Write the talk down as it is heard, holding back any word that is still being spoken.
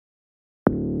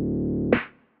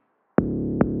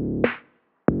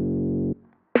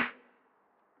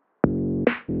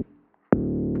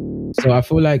So I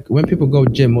feel like when people go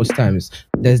gym, most times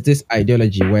there's this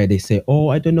ideology where they say, "Oh,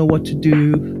 I don't know what to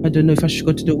do. I don't know if I should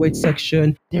go to the weight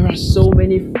section." There are so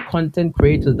many content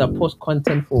creators that post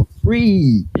content for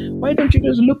free. Why don't you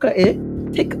just look at it?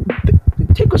 Take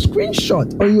a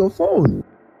screenshot on your phone.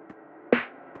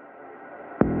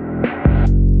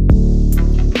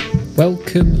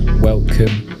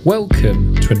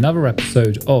 Welcome to another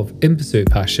episode of In Pursuit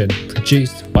of Passion,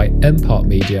 produced by Empart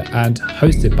Media and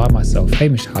hosted by myself,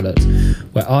 Hamish Hallett,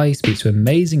 where I speak to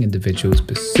amazing individuals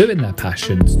pursuing their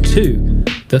passions to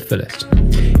the fullest.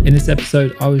 In this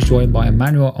episode, I was joined by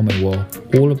Emmanuel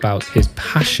Onimowo, all about his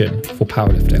passion for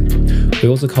powerlifting. We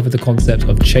also covered the concept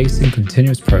of chasing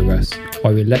continuous progress,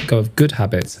 why we let go of good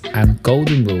habits and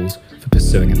golden rules for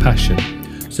pursuing a passion.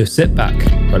 So sit back,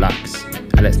 relax,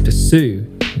 and let's pursue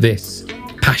this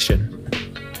passion.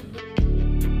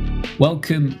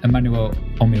 Welcome, Emmanuel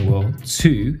Onimowo,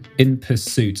 to In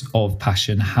Pursuit of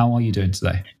Passion. How are you doing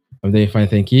today? I'm doing fine,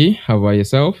 thank you. How about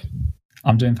yourself?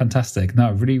 I'm doing fantastic.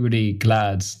 No, really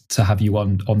glad to have you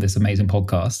on this amazing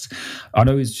podcast. I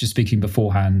know I was just speaking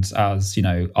beforehand, as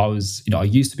I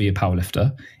used to be a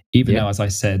powerlifter, even though, as I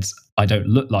said, I don't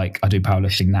look like I do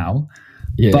powerlifting now.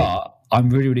 But I'm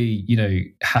really,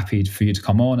 happy for you to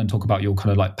come on and talk about your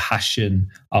kind of like passion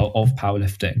of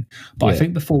powerlifting. But I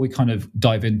think before we kind of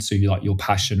dive into like your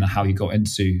passion and how you got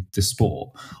into the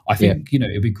sport, I think,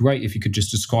 it'd be great if you could just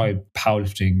describe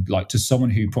powerlifting, like to someone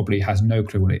who probably has no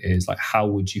clue what it is. Like, how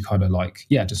would you kind of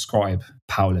describe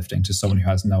powerlifting to someone who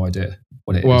has no idea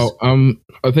what it is? Well,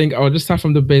 I think I'll just start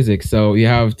from the basics. So you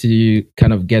have to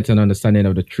kind of get an understanding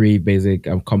of the three basic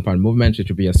compound movements, which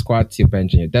would be your squat, your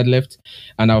bench, and your deadlift.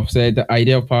 And I'll say the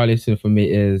idea of powerlifting for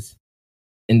me is,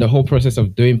 in the whole process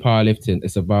of doing powerlifting,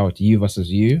 it's about you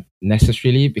versus you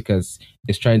necessarily, because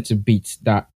it's trying to beat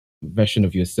that version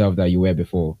of yourself that you were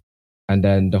before. And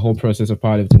then the whole process of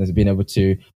powerlifting is being able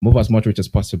to move as much weight as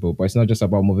possible. But it's not just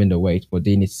about moving the weight, but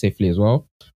doing it safely as well.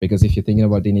 Because if you're thinking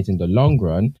about doing it in the long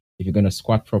run, if you're going to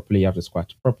squat properly, you have to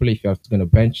squat properly. If you're going to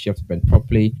bench, you have to bench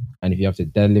properly. And if you have to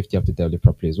deadlift, you have to deadlift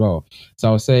properly as well.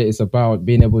 So I'll say it's about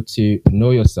being able to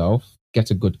know yourself,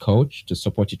 get a good coach to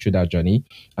support you through that journey,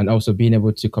 and also being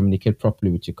able to communicate properly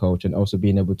with your coach, and also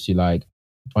being able to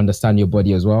understand your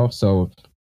body as well. So,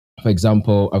 for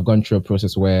example, I've gone through a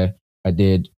process where I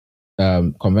did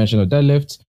conventional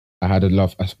deadlift. I had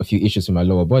a few issues with my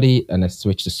lower body, and I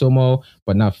switched to sumo.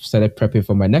 But now I've started prepping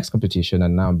for my next competition,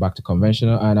 and now I'm back to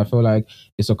conventional. And I feel like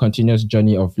it's a continuous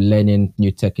journey of learning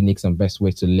new techniques and best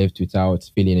ways to lift without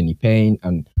feeling any pain,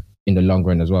 and in the long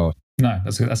run as well. No,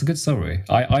 that's a good summary.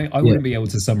 I wouldn't be able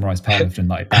to summarize powerlifting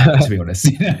like that, to be honest.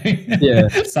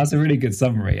 So that's a really good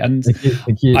summary. And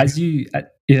Thank you. as you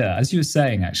were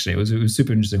saying, actually, it was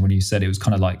super interesting when you said it was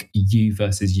kind of like you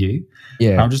versus you.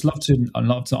 Yeah. And I'd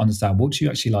love to understand, what do you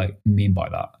actually mean by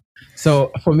that?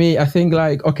 So for me, I think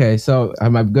so I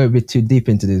might go a bit too deep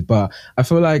into this, but I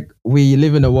feel like we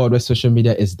live in a world where social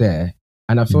media is there,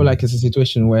 and I feel like it's a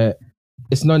situation where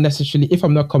it's not necessarily, if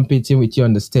I'm not competing with you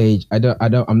on the stage, I'm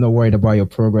not worried about your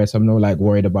progress. I'm not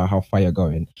worried about how far you're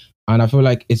going. And I feel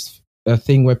like it's a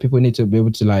thing where people need to be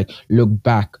able to look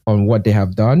back on what they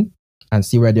have done and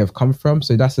see where they have come from.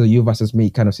 So that's a you versus me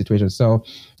kind of situation. So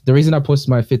the reason I post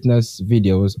my fitness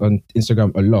videos on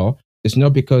Instagram a lot, it's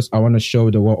not because I want to show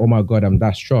the world, oh my God, I'm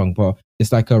that strong, but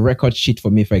it's like a record sheet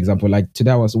for me. For example, today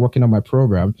I was working on my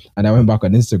program and I went back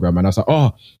on Instagram and I was like,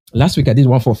 oh, last week I did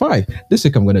 145. This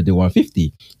week I'm going to do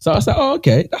 150. So I was like, oh,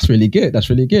 okay, that's really good. That's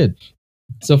really good.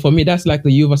 So for me, that's like the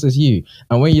you versus you.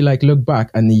 And when you look back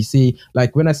and you see,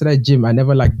 when I started gym, I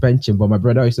never liked benching, but my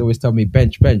brother used to always tell me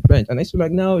bench. And I used to be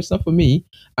like, no, it's not for me.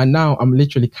 And now I'm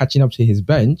literally catching up to his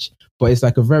bench. But it's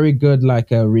a very good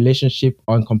a relationship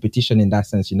on competition in that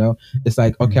sense, It's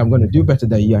okay, I'm going to do better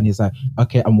than you. And he's like,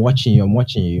 okay, I'm watching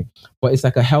you. But it's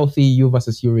a healthy you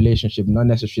versus you relationship, not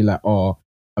necessarily oh,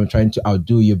 I'm trying to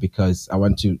outdo you because I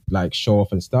want to show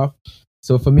off and stuff.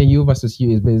 So for me, you versus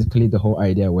you is basically the whole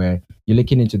idea where you're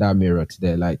looking into that mirror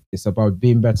today. It's about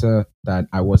being better than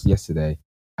I was yesterday.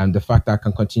 And the fact that I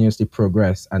can continuously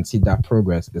progress and see that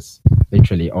progress is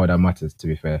literally all that matters, to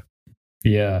be fair.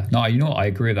 Yeah, no, I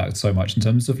agree with that so much in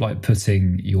terms of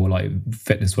putting your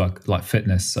fitness work,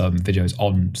 fitness videos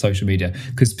on social media,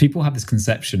 because people have this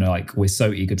conception we're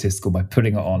so egotistical by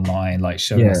putting it online,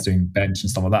 showing us doing bench and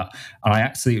stuff like that. And I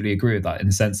absolutely agree with that in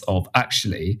the sense of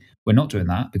actually we're not doing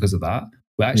that because of that.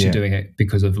 We're actually doing it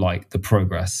because of the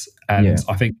progress. And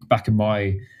I think back in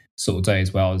my sort of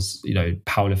days where I was,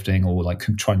 powerlifting or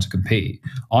trying to compete,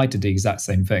 I did the exact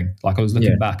same thing. I was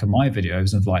looking back at my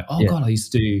videos and God, I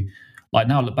used to do.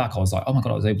 Now I look back, I was like, oh my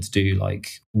God, I was able to do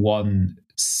 1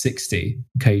 60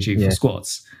 kg for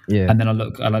squats. Yeah. And then I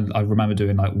look and I remember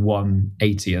doing like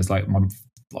 180 as like my,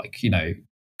 like, you know,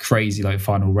 crazy like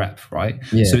final rep, right?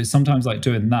 Yeah. So it's sometimes like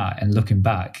doing that and looking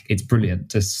back, it's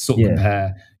brilliant to sort of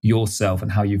compare yourself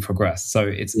and how you progressed. So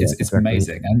it's exactly.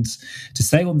 amazing. And to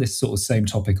stay on this sort of same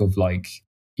topic of like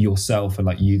yourself and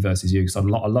like you versus you, because I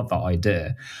love that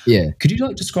idea. Yeah. Could you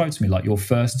like describe to me like your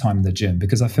first time in the gym?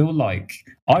 Because I feel like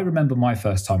I remember my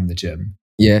first time in the gym.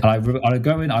 Yeah. And I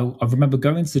remember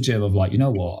going to the gym of like, you know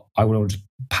what? I want to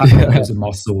pack on loads of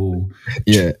muscle,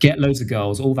 get loads of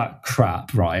girls, all that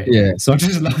crap, right? Yeah. So I'd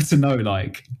just love to know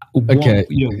like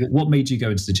what made you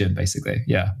go into the gym basically?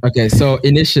 Yeah. Okay. So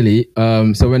initially,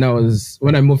 so when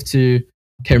I moved to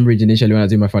Cambridge initially, when I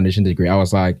was doing my foundation degree, I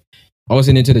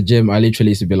wasn't into the gym. I literally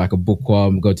used to be like a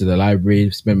bookworm, go to the library,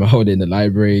 spend my whole day in the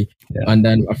library. Yeah. And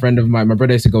then a friend of mine, my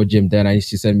brother used to go gym then. I used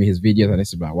to send me his videos and I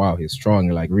used to be like, wow, he's strong,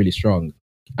 like really strong.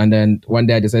 And then one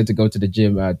day I decided to go to the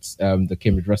gym at the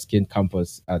Cambridge Ruskin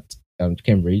campus at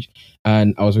Cambridge.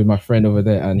 And I was with my friend over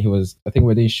there and I think we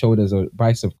were doing shoulders or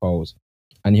bicep curls.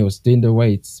 And he was doing the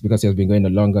weights because he has been going a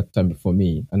longer time before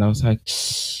me. And I was like,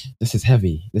 this is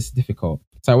heavy. This is difficult.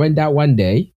 So I went that one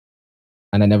day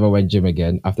and I never went gym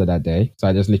again after that day. So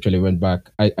I just literally went back.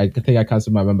 I think I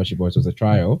canceled my membership, but it was a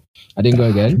trial. I didn't go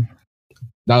again.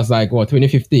 That was like,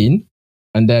 2015?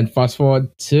 And then fast forward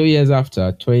 2 years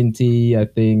after,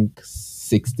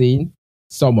 2016,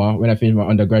 summer, when I finished my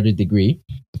undergraduate degree,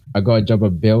 I got a job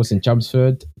at Bill's in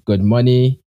Chelmsford, good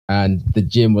money, and the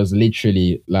gym was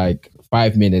literally like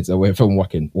 5 minutes away from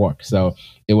work. So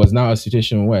it was now a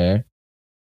situation where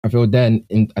I feel then,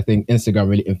 I think Instagram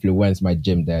really influenced my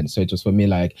gym then. So it was for me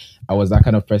like, I was that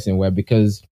kind of person where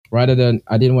because rather than,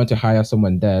 I didn't want to hire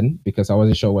someone then because I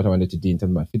wasn't sure what I wanted to do in terms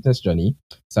of my fitness journey.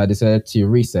 So I decided to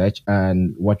research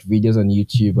and watch videos on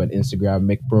YouTube and Instagram,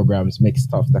 make programs, make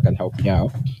stuff that can help me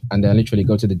out. And then literally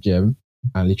go to the gym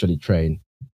and literally train.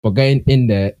 But going in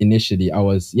there initially, I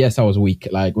was weak.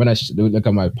 Like when I look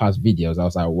at my past videos, I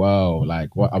was like, whoa,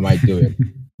 like what am I doing?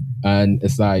 And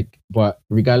it's like, but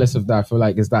regardless of that, I feel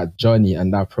like it's that journey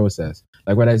and that process.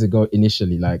 Like when I used to go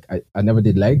initially, like I never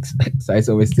did legs. So I used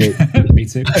to always say, me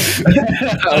too. I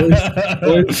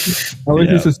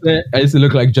used to say, I used to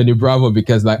look like Johnny Bravo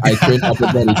because like I trained upper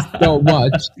body so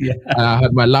much. Yeah. And I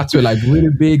had my lats were like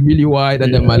really big, really wide,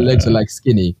 and then my legs were like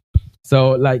skinny.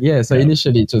 So like, so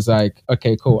initially it was like,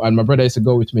 okay, cool. And my brother used to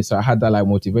go with me. So I had that like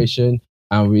motivation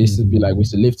and we used to be like, we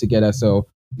used to live together. So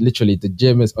literally the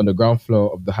gym is on the ground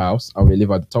floor of the house and we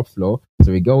live at the top floor.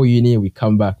 So we go uni, we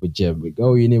come back with gym. We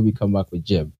go uni, we come back with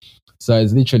gym. So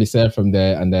it's literally set from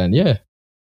there. And then,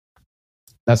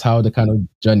 that's how the kind of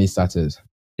journey started.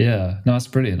 Yeah, no, that's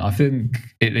brilliant. I think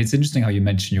it's interesting how you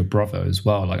mentioned your brother as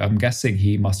well. Like I'm guessing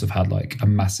he must have had like a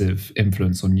massive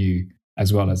influence on you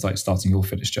as well as like starting your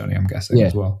fitness journey, I'm guessing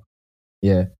as well.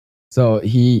 Yeah. So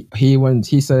he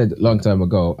said a long time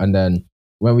ago, and then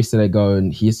when we started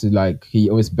going, he used to like, he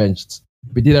always benched.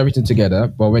 We did everything together,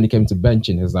 but when it came to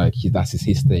benching, he was like, that's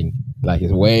his thing. Like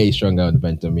he's way stronger on the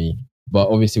bench than me. But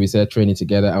obviously we started training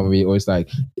together and we always like,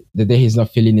 the day he's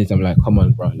not feeling it, I'm like, come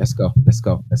on, bro, let's go.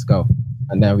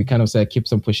 And then we kind of said, keep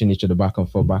on pushing each other back and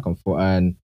forth.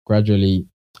 And gradually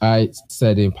I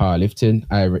started in powerlifting.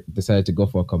 I decided to go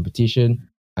for a competition.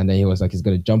 And then he was like, he's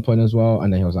going to jump on as well.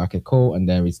 And then he was like, okay, cool. And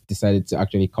then we decided to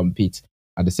actually compete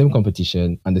at the same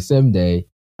competition on the same day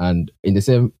and in the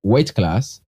same weight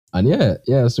class. And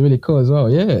it's really cool as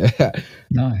well. Yeah.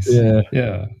 Nice.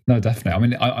 Yeah. No, definitely. I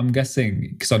mean, I'm guessing,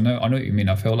 because I know what you mean.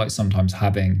 I feel like sometimes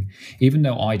even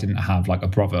though I didn't have like a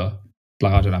brother,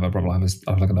 like I don't have a brother, I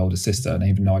have like an older sister. And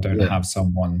even though I don't have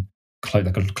someone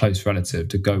like a close relative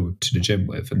to go to the gym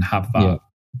with and have that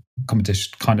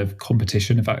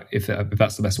competition, if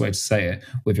that's the best way to say it,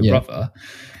 with your brother,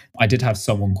 I did have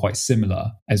someone quite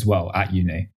similar as well at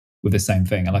uni with the same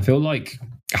thing. And I feel like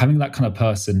having that kind of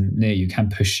person near you can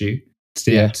push you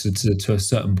to a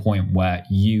certain point where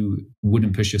you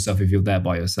wouldn't push yourself if you're there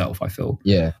by yourself, I feel.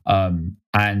 Yeah.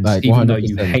 And like even 100%. Though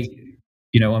you hate,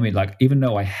 you know what I mean? Like, even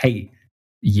though I hate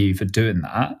you for doing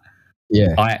that,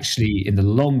 I actually, in the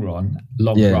long run,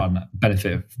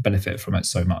 benefit from it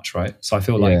so much, right? So I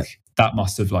feel like that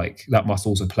must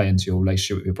also play into your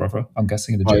relationship with your brother, I'm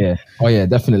guessing, in the gym. Oh yeah,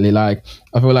 definitely. Like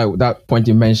I feel like that point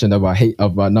you mentioned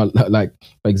about not like,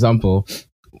 for example,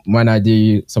 when I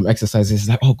do some exercises, it's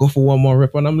like, oh, go for one more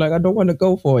rep, and I'm like, I don't want to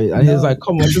go for it, and he's like,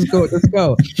 come on, let's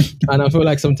go. And I feel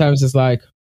like sometimes it's like,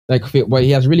 but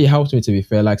he has really helped me, to be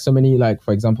fair. Like so many, like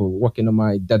for example, working on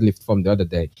my deadlift form the other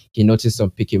day, he noticed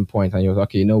some picking point and he was like,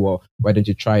 okay, you know what, why don't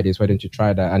you try this, why don't you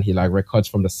try that? And he like records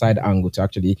from the side angle to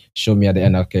actually show me at the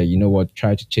end, okay, you know what,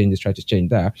 try to change this, try to change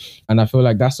that. And I feel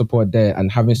like that support there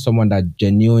and having someone that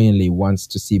genuinely wants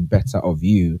to see better of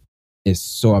you is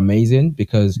so amazing,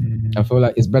 because I feel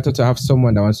like it's better to have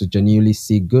someone that wants to genuinely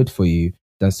see good for you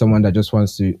than someone that just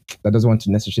that doesn't want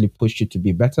to necessarily push you to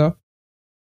be better.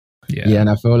 Yeah, and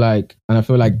I feel like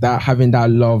that, having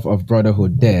that love of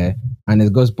brotherhood there, and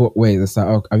it goes both ways. It's like,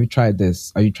 oh, have you tried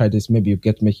this? Have you tried this? Maybe you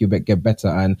make you get better,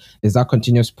 and there's that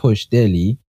continuous push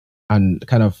daily, and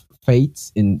kind of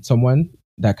faith in someone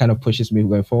that kind of pushes me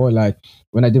going forward. Like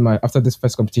when I did after this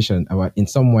first competition, in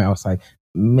some way I was like,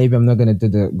 maybe I'm not gonna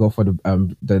go for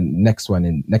the next one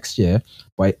in next year.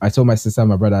 But I told my sister,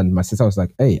 my brother, and my sister was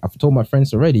like, hey, I've told my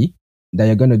friends already that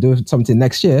you're gonna do something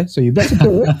next year, so you better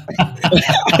do it.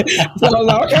 So I was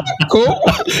like, okay, cool.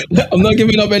 I'm not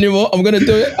giving up anymore. I'm gonna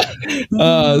do it.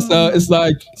 So it's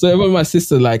like, so even my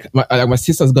sister, my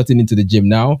sister's gotten into the gym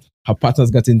now. Her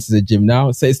partner's gotten into the gym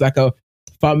now. So it's like a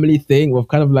family thing. We've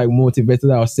kind of like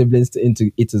motivated our siblings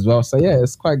into it as well. So yeah,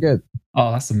 it's quite good.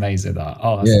 Oh, that's amazing.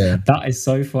 That is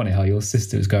so funny how your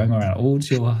sister is going around all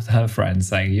to her friends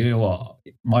saying, you know what,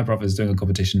 my brother's doing a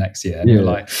competition next year. And you're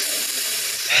like,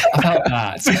 about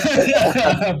that.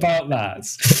 About that.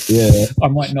 Yeah. I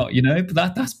might not,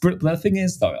 but that's the thing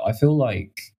is though, I feel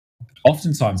like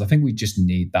oftentimes I think we just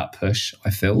need that push, I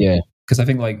feel. Yeah. Because I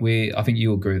think I think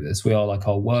you agree with this. We are like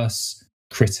our worst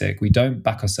critic. We don't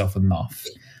back ourselves enough.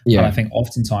 Yeah. And I think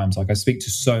oftentimes, like I speak to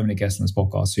so many guests on this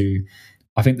podcast who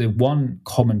I think the one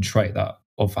common trait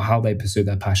of how they pursue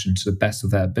their passion to the best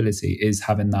of their ability is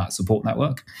having that support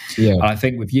network. Yeah. And I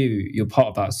think with you, you're part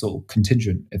of that sort of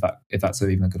contingent, if that's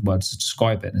even a good word to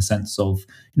describe it, in a sense of,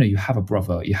 you have a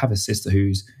brother, you have a sister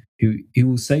who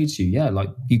will say to you, yeah, like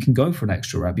you can go for an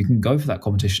extra rep, you can go for that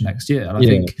competition next year. And I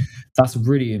think that's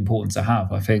really important to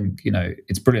have. I think,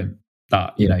 it's brilliant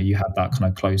that, you have that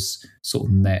kind of close sort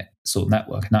of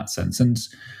network in that sense. And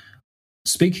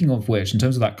speaking of which, in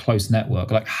terms of that close network,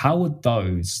 like how would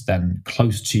those then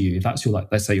close to you, if that's your, like,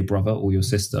 let's say your brother or your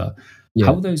sister,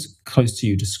 how would those close to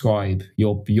you describe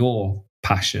your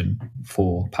passion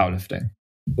for powerlifting?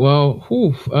 Well,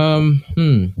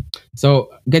 so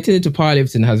getting into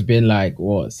powerlifting has been like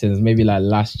since maybe like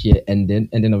last year,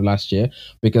 ending of last year,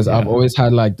 because I've always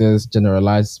had like this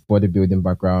generalized bodybuilding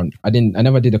background. I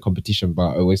never did a competition, but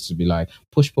I always to be like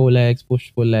push pull legs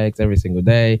every single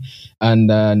day. And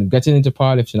then getting into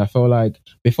powerlifting, I felt like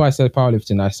before I started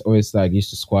powerlifting, I always like used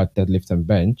to squat, deadlift, and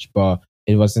bench, but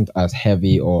it wasn't as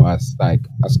heavy or as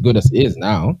good as it is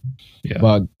now. Yeah.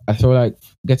 But I feel like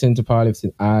getting into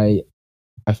powerlifting, I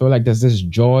feel like there's this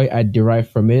joy I derive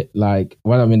from it. Like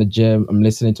when I'm in the gym, I'm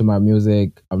listening to my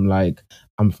music. I'm like,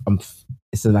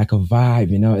 it's like a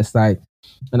vibe, It's like,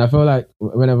 and I feel like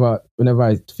whenever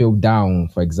I feel down,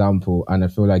 for example, and I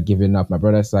feel like giving up, my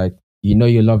brother's like, you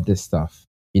love this stuff.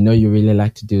 You really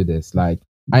like to do this. Like,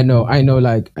 I know,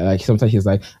 like sometimes he's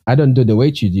like, I don't do the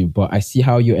weight you do, but I see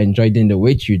how you enjoy doing the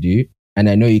weight you do. And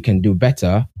I know you can do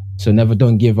better. So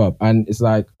don't give up. And it's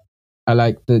like, I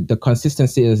like the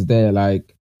consistency is there,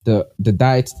 like the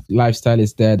diet lifestyle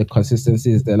is there, the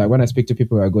consistency is there. Like when I speak to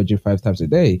people who go gym 5 times a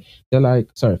day, they're like,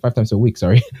 5 times a week,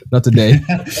 not a day.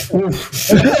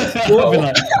 I'll be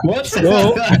like, what?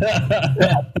 No.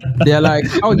 They're like,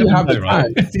 how do you have the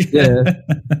time? Yeah.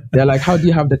 They're like, how do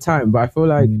you have the time? But I feel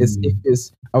like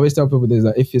I always tell people this,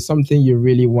 that if it's something you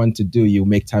really want to do, you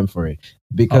make time for it,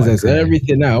 because there's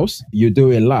everything else you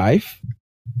do in life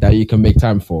that you can make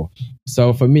time for.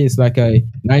 So for me, it's like a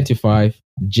 9 to 5,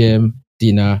 gym,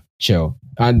 dinner, chill.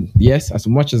 And yes, as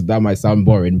much as that might sound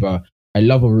boring, but I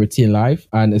love a routine life,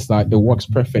 and it's like it works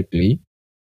perfectly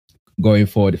going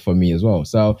forward for me as well.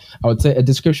 So I would say a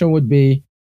description would be,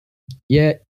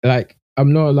 I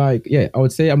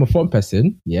would say I'm a fun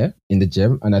person, in the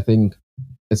gym. And I think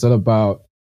it's all about,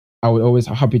 I would always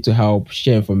happy to help,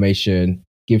 share information,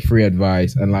 give free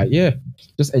advice, and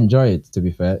just enjoy it. To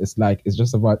be fair, it's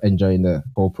just about enjoying the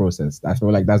whole process. I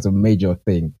feel like that's a major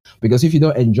thing, because if you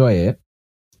don't enjoy it,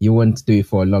 you won't do it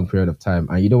for a long period of time,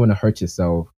 and you don't want to hurt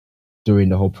yourself during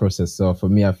the whole process. So for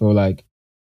me, I feel like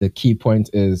the key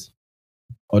point is,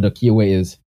 or the key way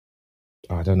is,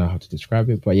 I don't know how to describe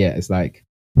it, but it's like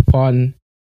fun,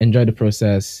 enjoy the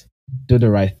process, do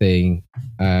the right thing,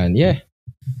 and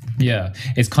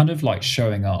it's kind of like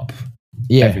showing up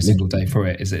every single day for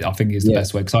it. I think is the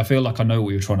best way, because I feel like I know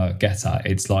what you're trying to get at.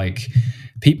 It's like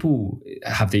people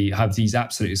have these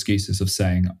absolute excuses of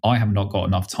saying, I have not got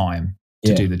enough time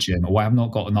to do the gym, or I have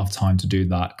not got enough time to do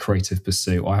that creative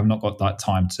pursuit, or I have not got that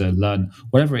time to learn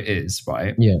whatever it is,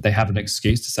 right? They have an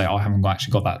excuse to say, I haven't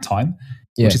actually got that time,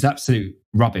 which is absolute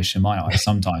rubbish in my eyes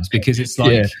sometimes, because it's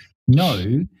like,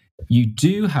 no, you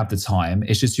do have the time.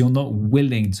 It's just you're not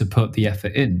willing to put the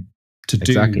effort in to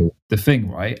do the thing,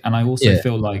 right? And I also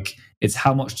feel like it's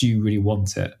how much do you really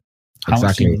want it? How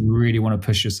much do you really want to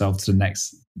push yourself to the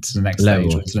next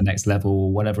stage, or to the next level,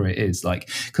 or whatever it is? Like,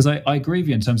 because I agree with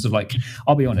you in terms of, like,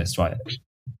 I'll be honest, right?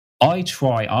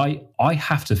 I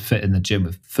have to fit in the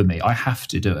gym for me. I have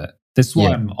to do it. This is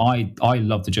why I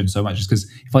love the gym so much, is because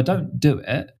if I don't do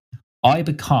it, I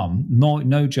become,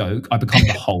 no joke, I become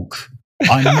the Hulk.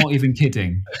 I'm not even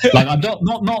kidding. Like, I'm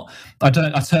not.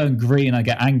 I turn green. I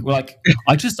get angry. Like,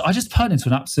 I just turn into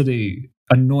an absolute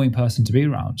annoying person to be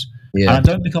around. And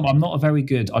I'm not a very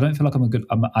good. I don't feel like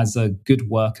I'm as a good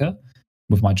worker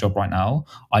with my job right now.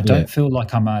 I don't feel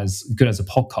like I'm as good as a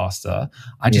podcaster.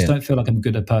 I just don't feel like I'm a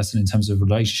good person in terms of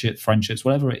relationship, friendships,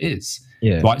 whatever it is.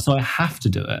 Right. So I have to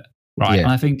do it. Right. And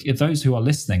I think if those who are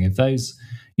listening,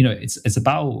 it's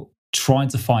about trying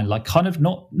to find, like, kind of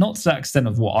not to that extent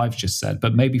of what I've just said,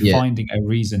 but maybe finding a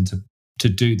reason to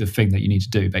do the thing that you need to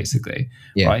do, basically.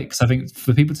 Right. Because I think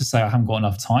for people to say I haven't got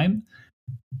enough time,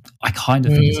 I kind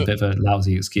of think it's a bit of a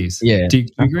lousy excuse. Do you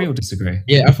agree or disagree?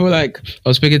 I feel like I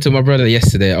was speaking to my brother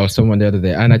yesterday, or someone the other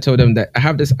day, and I told them that I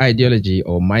have this ideology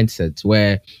or mindset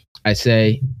where I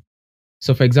say,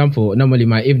 so for example, normally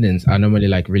my evenings are normally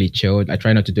like really chilled. I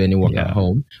try not to do any work at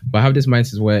home, but I have this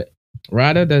mindset where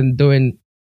rather than doing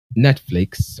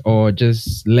Netflix or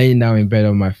just laying down in bed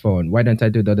on my phone, why don't I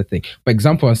do the other thing? For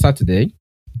example, on Saturday,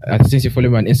 since you follow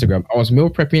me on Instagram, I was meal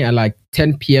prepping at like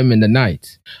 10 p.m. in the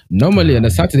night. Normally on a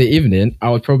Saturday evening, I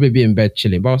would probably be in bed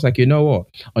chilling. But I was like, you know what?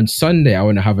 On Sunday, I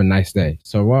want to have a nice day.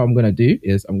 So what I'm going to do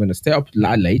is I'm going to stay up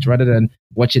late rather than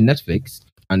watching Netflix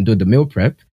and do the meal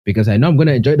prep, because I know I'm going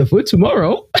to enjoy the food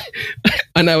tomorrow.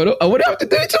 And I would have to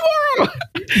do it tomorrow.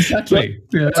 Exactly.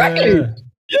 Exactly.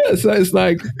 Yeah, so it's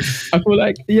like, I feel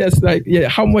like,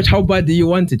 how bad do you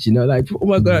want it? Like, oh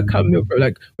my God, I can't meal prep.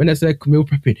 Like, when I say meal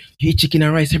prepping, you eat chicken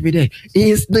and rice every day.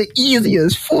 It's the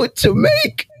easiest food to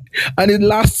make. And it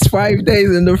lasts 5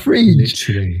 days in the fridge.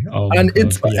 Literally.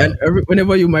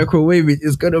 Whenever you microwave it,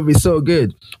 it's going to be so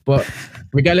good. But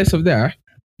regardless of that,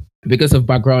 because of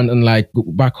background and like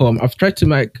back home, I've tried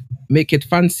to make it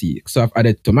fancy. So I've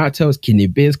added tomatoes, kidney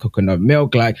beans, coconut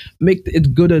milk, like make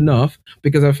it good enough,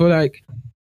 because I feel like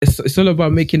it's all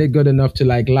about making it good enough to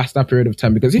like last that period of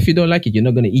time. Because if you don't like it, you're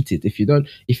not going to eat it. If you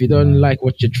don't like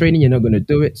what you're training, you're not going to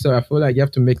do it. So I feel like you have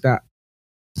to make that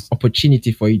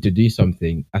opportunity for you to do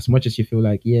something, as much as you feel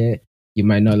like, you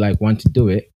might not like want to do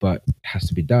it, but it has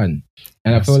to be done.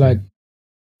 And I feel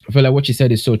like what you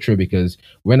said is so true, because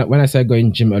when I started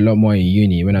going gym a lot more in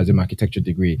uni, when I was in my architecture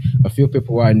degree, a few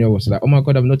people who I know was like, oh my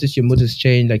God, I've noticed your mood's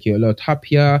changed, like you're a lot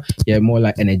happier, you're more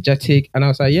like energetic. And I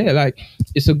was like, like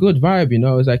it's a good vibe,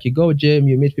 It's like you go gym,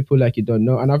 you meet people like you don't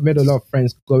know. And I've made a lot of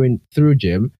friends going through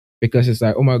gym, because it's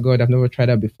like, oh my God, I've never tried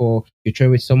that before. You train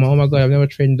with someone, oh my God, I've never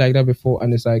trained like that before.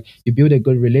 And it's like you build a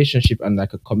good relationship and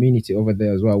like a community over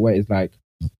there as well, where it's like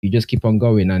you just keep on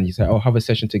going and you say, oh, have a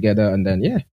session together, and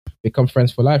then become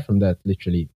friends for life from that,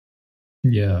 literally.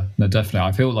 Yeah, no, definitely.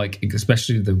 I feel like,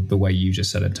 especially the way you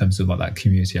just said in terms of like that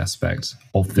community aspect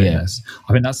of fitness,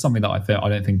 I mean, that's something that I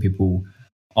don't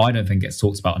think gets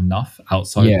talked about enough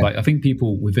outside. Like, I think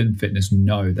people within fitness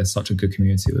know there's such a good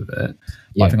community with it.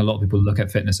 But I think a lot of people look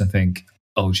at fitness and think,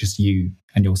 oh, it's just you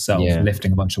and yourself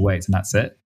lifting a bunch of weights and that's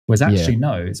it. Whereas actually,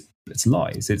 no, it's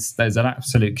lies. There's an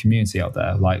absolute community out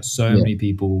there. Like, so many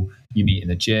people you meet in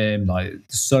the gym, like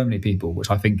so many people, which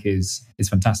I think is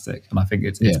fantastic. And I think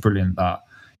it's brilliant that,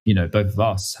 both of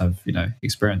us have,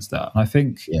 experienced that. And I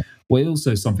think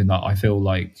also something that I feel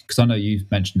like, because I know you've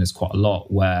mentioned this quite a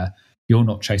lot, where you're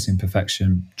not chasing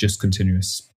perfection, just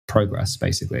continuous progress,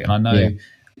 basically. And I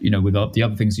know, with the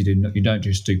other things you do, you don't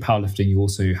just do powerlifting, you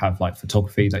also have like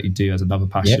photography that you do as another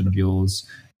passion of yours.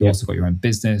 You also got your own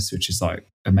business, which is like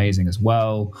amazing as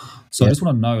well. So I just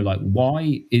want to know, like,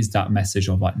 why is that message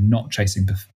of like not chasing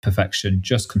perfection,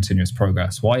 just continuous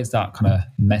progress? Why is that kind of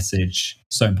message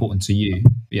so important to you?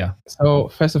 Yeah. So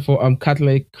first of all, I'm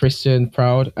Catholic, Christian,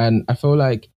 proud, and I feel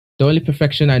like the only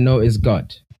perfection I know is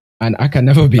God, and I can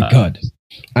never be God.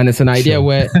 And it's an idea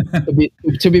where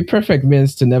to be perfect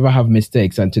means to never have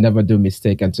mistakes and to never do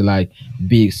mistake and to like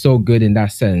be so good in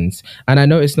that sense. And I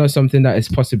know it's not something that is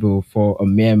possible for a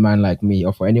mere man like me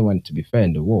or for anyone, to be fair,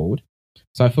 in the world.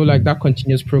 So I feel like that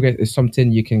continuous progress is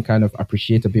something you can kind of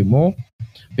appreciate a bit more,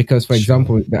 because, for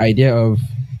example, the idea of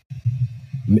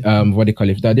what do you call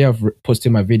it? The idea of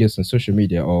posting my videos on social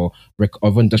media or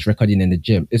even just recording in the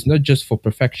gym. It's not just for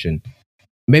perfection.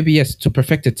 Maybe yes, to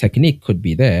perfect a technique could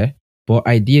be there, but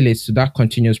ideally it's to that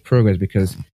continuous progress,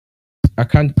 because I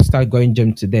can't start going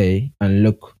gym today and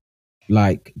look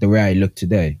like the way I look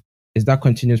today. It's that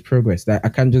continuous progress that I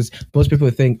can't just. Most people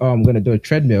think, oh, I'm going to do a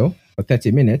treadmill for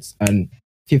 30 minutes and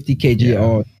 50 kg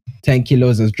or 10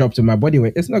 kilos has dropped to my body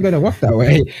weight. It's not going to work that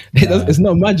way. It's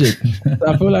not magic. So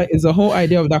I feel like it's the whole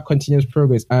idea of that continuous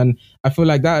progress. And I feel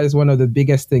like that is one of the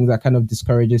biggest things that kind of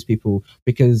discourages people,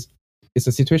 because it's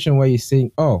a situation where you're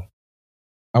saying, oh,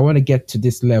 I want to get to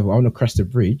this level. I want to cross the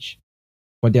bridge.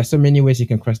 But there are so many ways you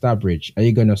can cross that bridge. Are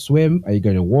you going to swim? Are you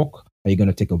going to walk? Are you going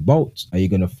to take a boat? Are you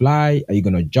going to fly? Are you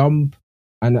going to jump?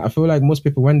 And I feel like most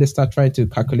people, when they start trying to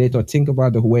calculate or think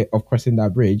about the way of crossing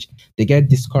that bridge, they get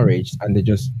discouraged and they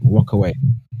just walk away.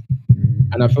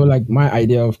 And I feel like my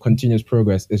idea of continuous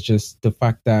progress is just the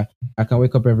fact that I can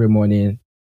wake up every morning.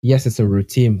 Yes, it's a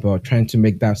routine, but trying to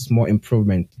make that small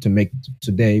improvement to make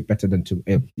today better than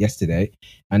yesterday.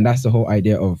 And that's the whole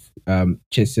idea of not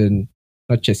chasing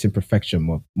perfection,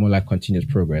 more like continuous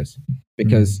progress.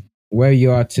 Because where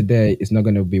you are today is not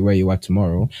going to be where you are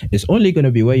tomorrow. It's only going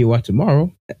to be where you are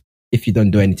tomorrow if you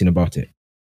don't do anything about it.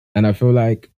 And I feel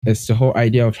like it's the whole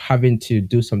idea of having to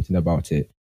do something about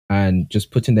it and just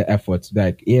putting the effort.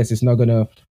 Like, yes, it's not going to,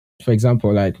 for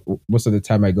example, like most of the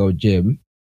time I go gym,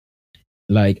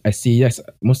 like I see, yes,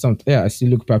 I see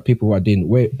look at people who are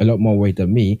doing a lot more weight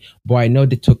than me, but I know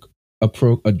they took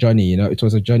a journey, you know, it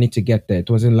was a journey to get there. It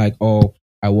wasn't like, oh,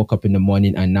 I woke up in the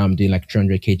morning and now I'm doing like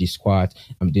 300 kg squat.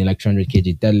 I'm doing like 300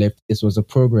 kg deadlift. It was a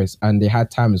progress. And they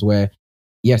had times where,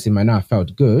 yes, it might not have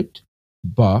felt good,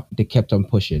 but they kept on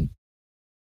pushing.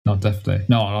 No, definitely.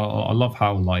 No, I love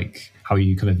how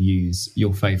you kind of use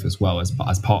your faith as well as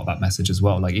part of that message as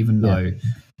well. Like, even though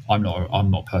I'm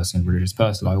not personally a religious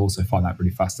person, I also find that really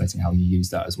fascinating how you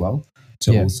use that as well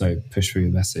to also push through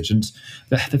your message. And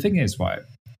the thing is, right,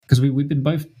 because we've been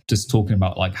both just talking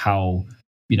about like how,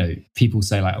 you know, people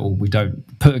say like, oh, we don't,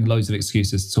 putting loads of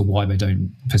excuses to why they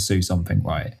don't pursue something,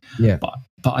 right? Yeah. But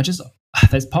I just,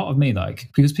 there's part of me like,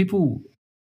 because people,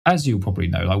 as you'll probably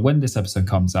know, like when this episode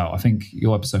comes out, I think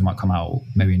your episode might come out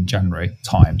maybe in January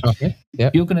time. Okay. Yeah.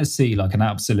 You're going to see like an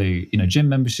absolute, you know, gym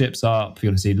memberships up.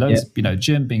 You're going to see loads, you know,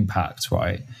 gym being packed,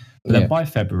 right? But then by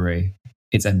February,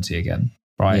 it's empty again,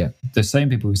 right? Yeah. The same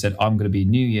people who said, I'm going to be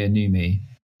new year, new me,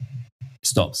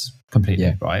 stops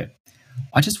completely, right?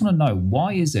 I just want to know,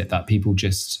 why is it that people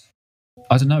just,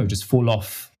 I don't know, just fall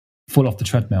off the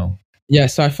treadmill? Yeah,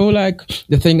 so I feel like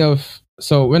the thing of,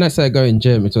 so when I started going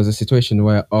gym, it was a situation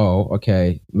where, oh,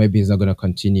 okay, maybe it's not going to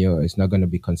continue. It's not going to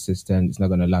be consistent. It's not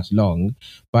going to last long.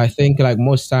 But I think like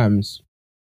most times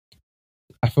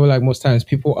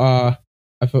people are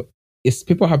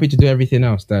happy to do everything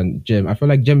else than gym. I feel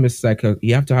like gym is like,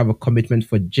 you have to have a commitment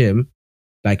for gym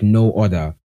like no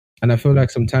other. And I feel like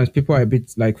sometimes people are a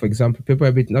bit like, for example, people are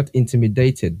a bit not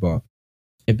intimidated, but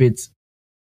a bit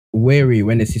wary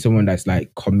when they see someone that's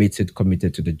like committed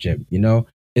to the gym. You know,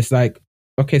 it's like,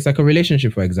 okay, it's like a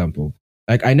relationship, for example.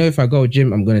 Like, I know if I go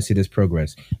gym, I'm going to see this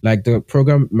progress. Like the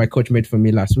program my coach made for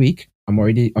me last week, I'm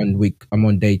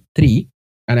on day 3.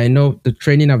 And I know the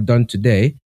training I've done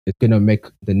today is going to make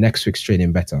the next week's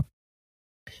training better.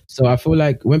 So I feel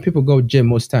like when people go gym,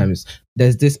 most times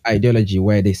there's this ideology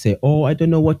where they say, oh, I don't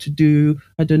know what to do.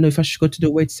 I don't know if I should go to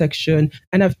the weight section.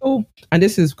 And I feel, and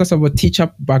this is because of a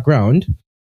teacher background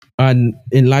and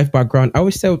in life background, I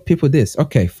always tell people this,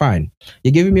 okay, fine.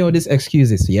 You're giving me all these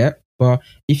excuses, yeah? But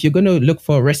if you're going to look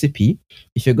for a recipe,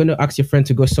 if you're going to ask your friend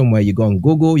to go somewhere, you go on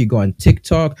Google, you go on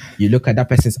TikTok, you look at that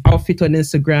person's outfit on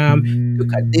Instagram,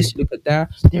 look at this, look at that.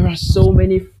 There are so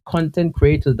many content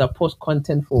creators that post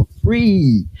content for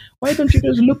free. Why don't you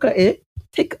just look at it?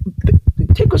 Take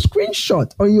a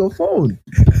screenshot on your phone.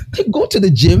 Go to the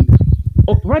gym.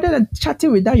 Or rather than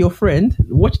chatting with your friend,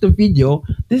 watch the video.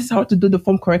 This is how to do the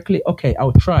form correctly. Okay,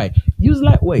 I'll try. Use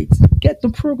lightweight. Get the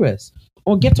progress.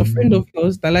 Or get a friend of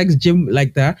yours that likes gym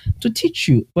like that to teach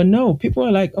you. But no, people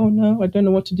are like, oh no, I don't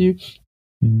know what to do.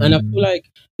 And I feel like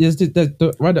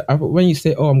rather when you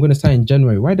say, oh, I'm going to start in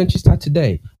January, why don't you start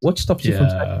today? What stops you from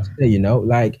starting today? You know,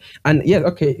 like, and yeah,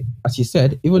 okay, as you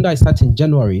said, even though I start in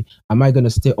January, am I going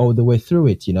to stay all the way through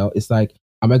it? You know, it's like,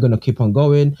 am I going to keep on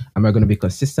going? Am I going to be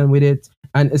consistent with it?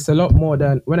 And it's a lot more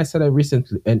than when I said it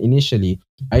recently and initially,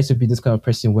 I used to be this kind of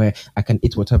person where I can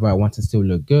eat whatever I want and still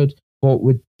look good. But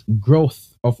with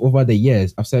growth of over the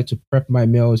years, I've started to prep my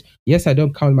meals. Yes, I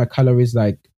don't count my calories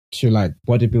like to like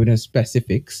bodybuilding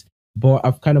specifics, but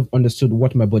I've kind of understood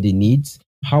what my body needs.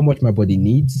 how much my body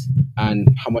needs and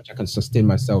how much I can sustain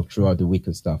myself throughout the week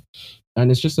and stuff. And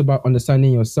it's just about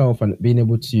understanding yourself and being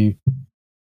able to,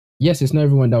 yes, it's not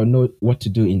everyone that will know what to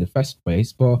do in the first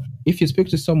place, but if you speak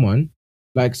to someone,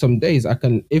 like some days I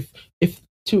can, if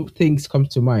two things come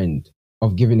to mind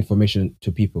of giving information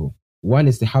to people. One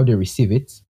is how they receive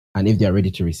it and if they're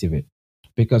ready to receive it.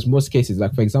 Because most cases,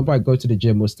 like for example, I go to the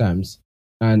gym most times,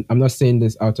 and I'm not saying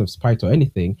this out of spite or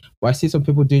anything, but I see some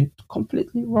people doing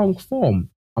completely wrong form.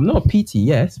 I'm not a PT,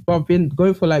 yes, but I've been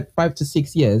going for like 5 to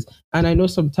 6 years, and I know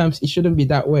sometimes it shouldn't be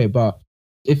that way. But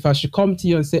if I should come to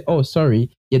you and say, "Oh, sorry,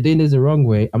 you're doing this the wrong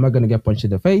way," am I gonna get punched in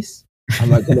the face?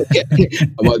 Am I gonna get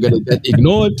am I gonna get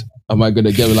ignored? Am I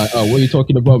gonna get like, "Oh, what are you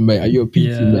talking about, mate? Are you a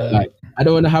PT, mate?" Like, I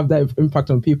don't want to have that impact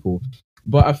on people.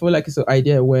 But I feel like it's an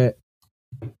idea where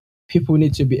people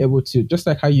need to be able to, just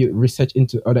like how you research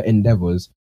into other endeavors,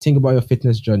 think about your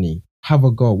fitness journey, have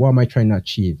a goal. What am I trying to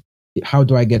achieve? How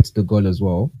do I get to the goal as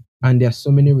well? And there's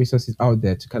so many resources out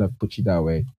there to kind of put you that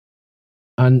way.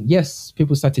 And yes,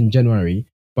 people start in January,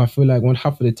 but I feel like one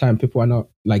half of the time people are not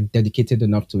like dedicated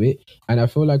enough to it. And I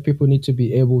feel like people need to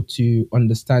be able to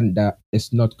understand that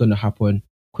it's not going to happen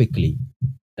quickly.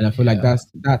 And I feel like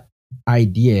that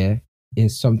idea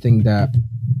is something that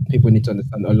people need to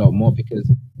understand a lot more, because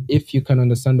if you can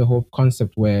understand the whole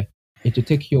concept where it will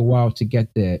take you a while to get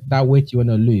there, that weight you want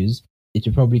to lose, it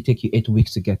will probably take you 8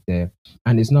 weeks to get there.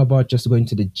 And it's not about just going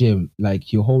to the gym.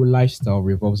 Like your whole lifestyle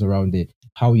revolves around it.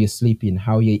 How you're sleeping,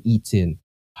 how you're eating,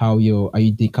 are you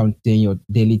counting your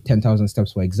daily 10,000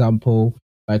 steps, for example.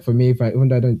 Like for me, even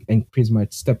though I don't increase my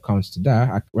step counts to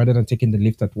that, rather than taking the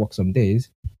lift at work some days,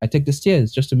 I take the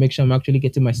stairs just to make sure I'm actually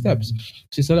getting my steps.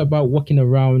 So it's all about walking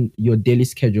around your daily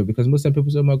schedule, because most of the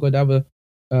people say, "Oh my God, I have a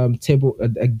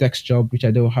a desk job, which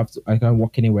I don't have to, I can't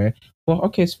walk anywhere." Well,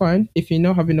 okay, it's fine. If you're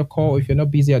not having a call, if you're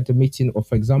not busy at the meeting, or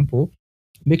for example,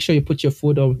 make sure you put your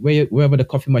food on wherever the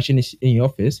coffee machine is in your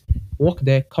office. Walk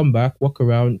there, come back, walk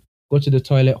around, go to the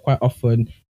toilet quite often.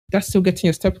 That's still getting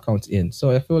your step count in.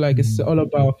 So I feel like it's all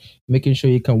about making sure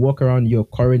you can walk around your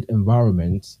current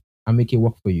environment and make it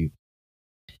work for you.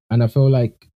 And I feel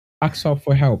like ask out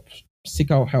for help, seek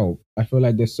out help. I feel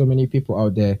like there's so many people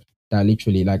out there that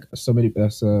literally, like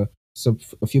there's a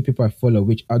few people I follow,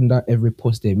 which under every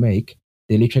post they make,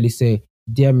 they literally say,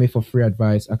 "DM me for free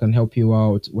advice. I can help you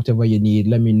out. Whatever you need,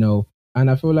 let me know."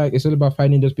 And I feel like it's all about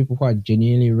finding those people who are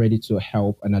genuinely ready to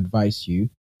help and advise you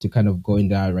to kind of go in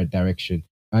that right direction.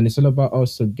 And it's all about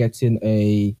also getting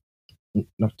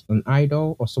not an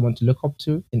idol or someone to look up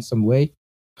to in some way.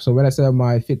 So when I say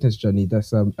my fitness journey,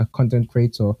 there's a content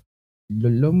creator,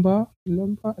 Lumba,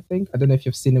 I think. I don't know if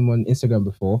you've seen him on Instagram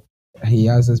before. He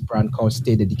has this brand called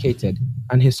Stay Dedicated,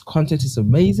 and his content is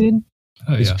amazing.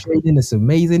 His training is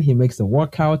amazing. He makes the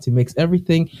workout, he makes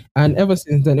everything. And ever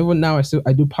since then, even now,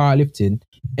 I do powerlifting.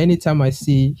 Anytime I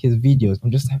see his videos,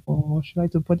 I'm just like, "Oh, should I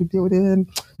do bodybuilding?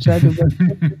 Should I do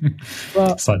bodybuilding?"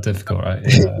 But it's like difficult, right?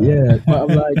 Yeah.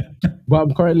 But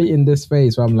I'm currently in this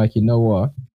phase where I'm like, you know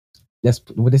what? This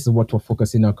is what we're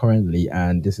focusing on currently,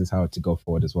 and this is how to go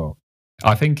forward as well.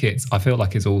 I feel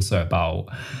like it's also about,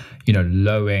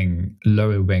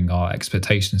 lowering our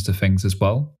expectations to things as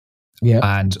well. Yeah.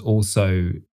 And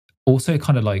also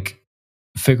kind of like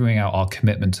figuring out our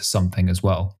commitment to something as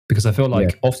well. Because I feel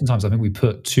like oftentimes I think we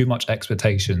put too much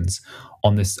expectations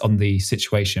on the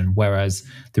situation, whereas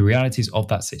the realities of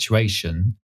that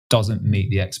situation doesn't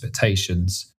meet the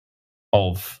expectations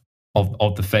of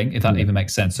the thing, if that even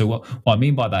makes sense. So what I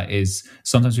mean by that is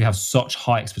sometimes we have such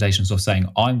high expectations of saying,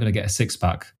 "I'm going to get a six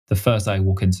pack the first day I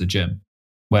walk into the gym,"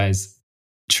 whereas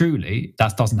truly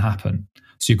that doesn't happen.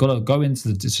 So you've got to go into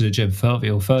the gym for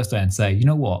your first day and say, "You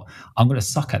know what? I'm going to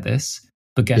suck at this,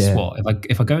 but guess what?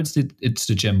 If I go into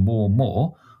the gym more and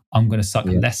more, I'm going to suck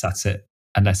less at it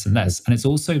and less and less." And it's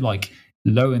also like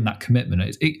lowering that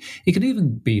commitment. It can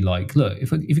even be like, look,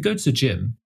 if you go to the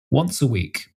gym once a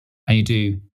week and you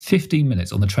do 15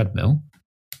 minutes on the treadmill,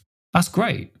 that's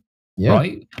great,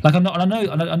 right? Like I know,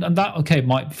 and that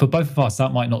might, for both of us,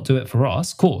 that might not do it for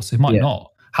us. Of course, it might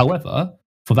not. However,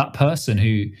 for that person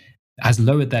who has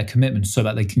lowered their commitment so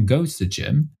that they can go to the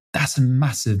gym, that's a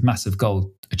massive, massive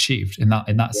goal achieved in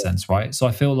that sense, right? So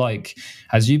I feel like,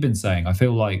 as you've been saying, I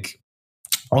feel like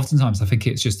oftentimes I think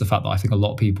it's just the fact that I think a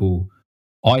lot of people,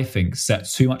 set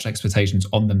too much expectations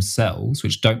on themselves,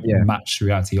 which don't match the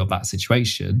reality of that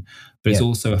situation. But it's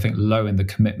also, I think, lowering the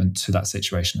commitment to that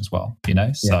situation as well,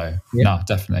 So, no,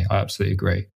 definitely. I absolutely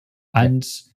agree. And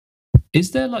is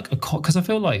there like because I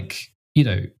feel like,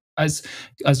 as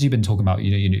you've been talking about,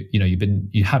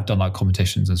 you have done like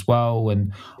competitions as well.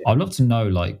 And I'd love to know,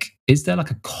 like, is there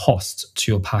like a cost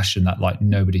to your passion that like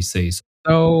nobody sees?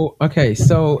 So okay,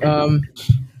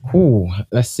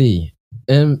 let's see.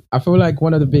 I feel like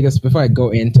one of the biggest before I go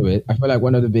into it, I feel like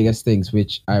one of the biggest things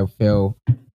which I feel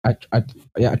I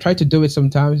yeah, I try to do it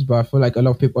sometimes, but I feel like a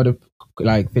lot of people, other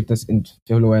like fitness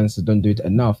influencers, don't do it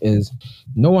enough. Is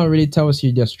no one really tells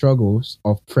you their struggles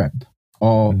of prep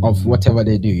or of whatever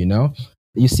they do. You know,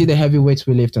 you see the heavy weights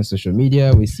we lift on social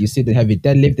media. You see the heavy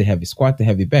deadlift, the heavy squat, the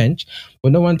heavy bench,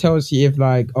 but no one tells you if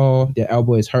like, oh, their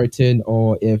elbow is hurting,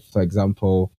 or if, for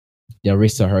example, their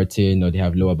wrists are hurting, or they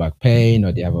have lower back pain,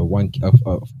 or they have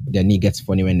of their knee gets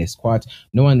funny when they squat.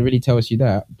 No one really tells you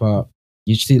that, but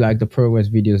you see like the progress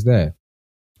videos there.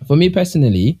 For me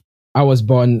personally, I was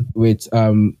born with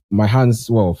my hands.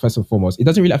 Well, first and foremost, it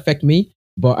doesn't really affect me,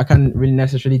 but I can't really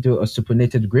necessarily do a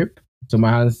supinated grip. So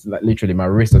my hands, like literally, my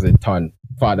wrist doesn't turn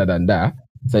farther than that.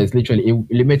 So it's literally it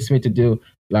limits me to do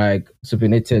like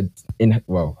supinated in.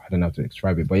 Well, I don't know how to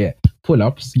describe it, but yeah, pull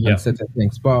ups and certain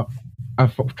things. But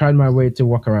I've tried my way to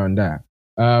work around that.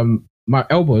 My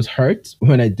elbows hurt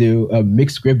when I do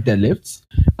mixed grip deadlifts,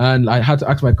 and I had to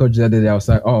ask my coach the other day. I was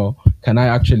like, "Oh, can I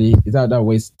actually? Is that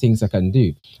ways things I can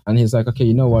do?" And he's like, "Okay,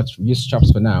 you know what? Use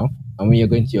straps for now. And when you're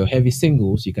going to your heavy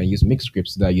singles, you can use mixed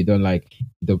grips so that you don't like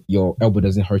your elbow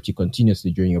doesn't hurt you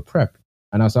continuously during your prep."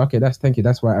 And I was like, "Okay, thank you.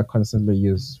 That's why I constantly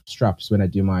use straps when I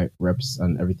do my reps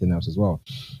and everything else as well."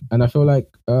 And I feel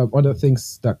like other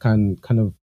things that can kind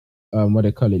of what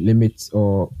they call it limits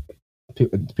or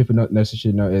people not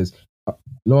necessarily know is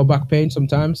lower back pain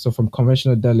sometimes. So from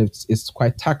conventional deadlifts, it's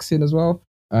quite taxing as well.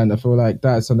 And I feel like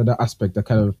that's another aspect that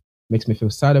kind of makes me feel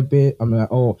sad a bit. I'm like,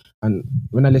 oh, and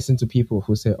when I listen to people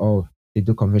who say, oh, they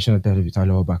do conventional deadlift without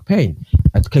lower back pain,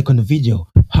 I click on the video.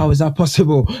 How is that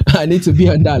possible? I need to be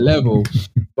on that level.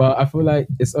 But I feel like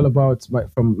it's all about my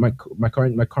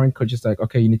current coach is like,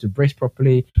 okay, you need to brace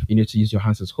properly, you need to use your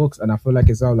hands as hooks, and I feel like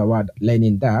it's all about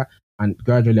learning that. And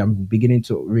gradually, I'm beginning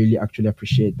to really actually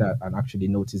appreciate that and actually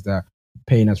notice that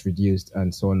pain has reduced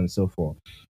and so on and so forth.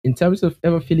 In terms of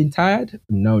ever feeling tired,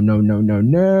 no.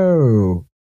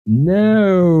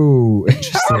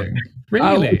 Interesting.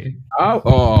 Really? Come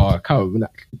on.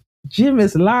 Gym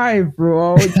is live,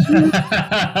 bro.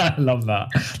 I love that.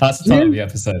 That's the title of the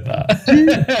episode.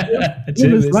 That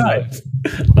gym is live.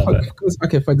 Love it.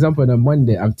 Okay, for example, on a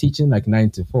Monday, I'm teaching like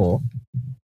 9 to 4.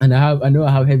 And I know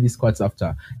I have heavy squats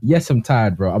after. Yes, I'm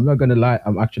tired, bro. I'm not gonna lie,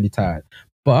 I'm actually tired.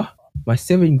 But my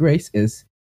saving grace is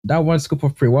that one scoop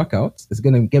of pre-workout is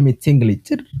gonna get me tingly.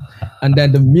 And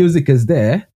then the music is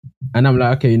there. And I'm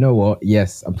like, okay, you know what?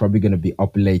 Yes, I'm probably gonna be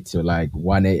up late till like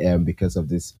 1 a.m. because of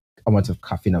this amount of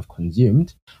caffeine I've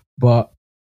consumed. But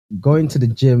going to the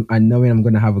gym and knowing I'm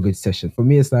gonna have a good session. For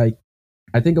me, it's like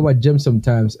I think about gym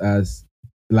sometimes as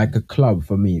like a club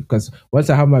for me. Because once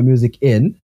I have my music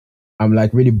in, I'm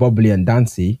like really bubbly and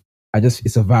dancey.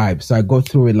 It's a vibe. So I go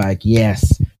through it like,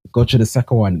 yes, go through the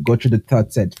second one, go through the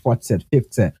third set, fourth set,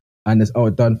 fifth set, and it's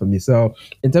all done for me. So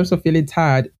in terms of feeling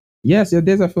tired, yes, there are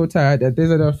days I feel tired, there are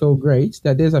days I don't feel great,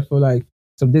 there are days I feel like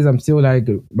some days I'm still like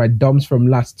my dumps from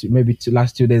last 2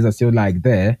 days are still like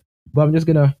there. But I'm just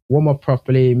gonna warm up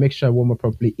properly, make sure I warm up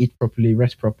properly, eat properly,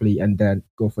 rest properly, and then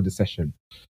go for the session.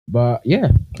 But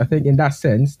yeah, I think in that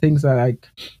sense, things that like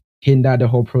hinder the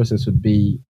whole process would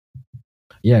be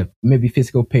maybe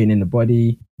physical pain in the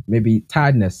body, maybe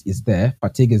tiredness is there,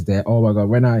 fatigue is there. Oh my God,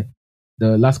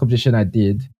 the last competition I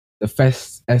did, the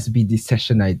first SBD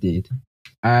session I did,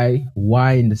 I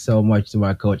whined so much to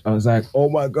my coach. I was like, oh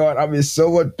my God, I'm in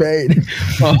so much pain.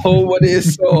 My whole body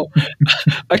is so,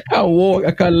 I can't walk,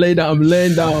 I can't lay down. I'm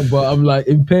laying down, but I'm like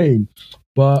in pain.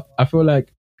 But I feel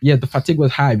like, the fatigue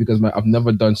was high because I've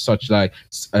never done such like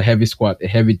a heavy squat, a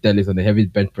heavy deadlift, and a heavy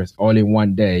bench press all in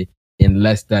one day in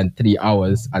less than 3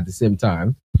 hours at the same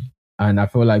time. And I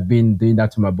feel like doing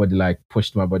that to my body, like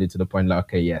pushed my body to the point like,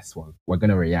 okay, yes, well, we're going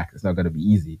to react. It's not going to be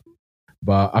easy.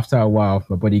 But after a while,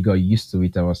 my body got used to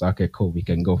it. I was like, okay, cool. We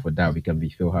can go for that. We can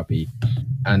feel happy.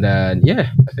 And then,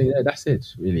 I think that's it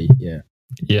really. Yeah.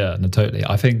 Yeah, no, totally.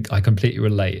 I think I completely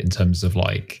relate in terms of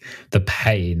like the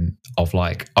pain of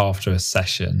like after a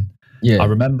session. Yeah. I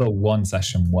remember one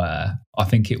session where I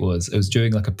think it was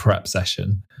during like a prep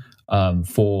session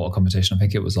for a competition. I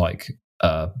think it was like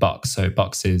Bucks. So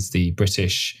Bucks is the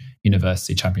British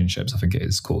University Championships, I think it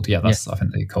is called. Yeah, I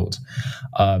think they're called.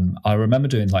 I remember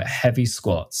doing like heavy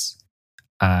squats,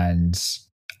 and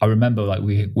I remember like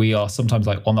we are sometimes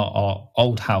like on our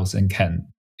old house in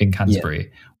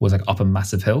Canterbury was like up a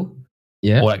massive hill,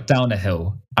 or like down a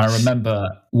hill. And I remember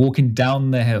walking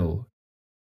down the hill.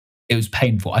 It was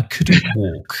painful. I couldn't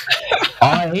walk.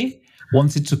 I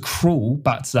wanted to crawl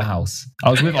back to the house. I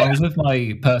was with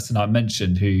my person I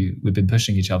mentioned who we've been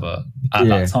pushing each other at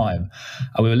that time,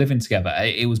 and we were living together.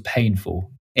 It was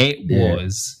painful. It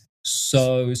was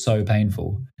so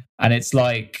painful, and it's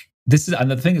like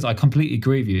and the thing is, I completely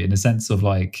agree with you in the sense of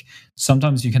like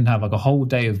sometimes you can have like a whole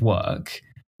day of work,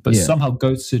 but somehow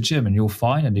go to the gym and you're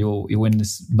fine, and you're in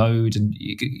this mode, and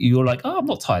you're like, oh, I'm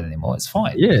not tired anymore. It's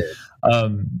fine. Yeah.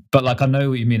 But like I know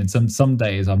what you mean. And some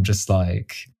days I'm just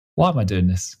like, why am I doing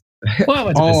this? Why am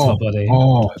I doing this to my body?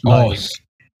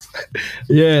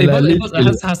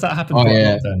 Has that happened quite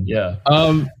a lot then? Yeah.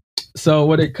 So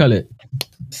what do you call it?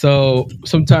 So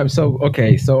sometimes, so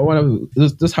one of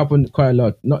this happened quite a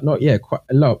lot. Not quite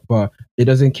a lot, but it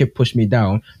doesn't keep push me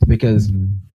down because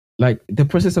like the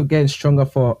process of getting stronger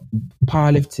for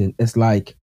powerlifting is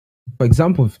like, for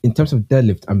example, in terms of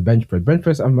deadlift and bench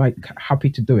press, I'm like happy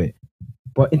to do it.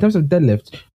 But in terms of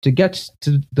deadlift, to get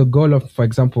to the goal of, for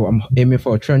example, I'm aiming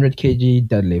for a 300 kg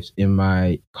deadlift in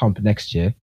my comp next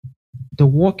year. The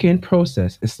walk-in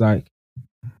process is like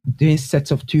doing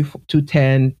sets of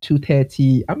 210,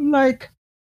 230. I'm like,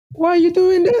 why are you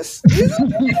doing this?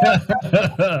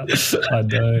 I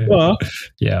know.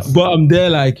 But I'm there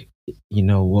like, you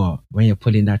know what? When you're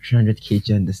putting that 300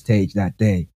 kg on the stage that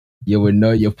day, you will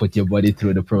know you put your body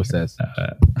through the process.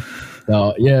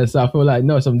 So I feel like,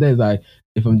 no, some days like,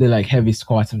 if I'm doing like heavy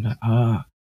squats, I'm like,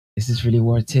 this is really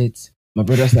worth it. My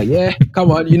brother's like, yeah, come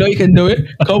on, you know you can do it.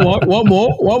 Come on, one more.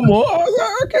 I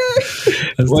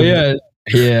was like,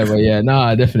 okay.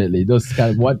 Nah, definitely. Those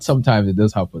kind of sometimes it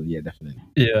does happen. Yeah, definitely.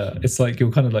 Yeah, it's like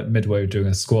you're kind of like midway doing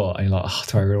a squat, and you're like,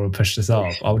 do I really want to push this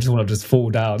up? I just want to just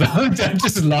fall down,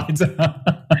 just lie down,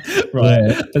 right?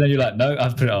 Yeah. But then you're like, no, I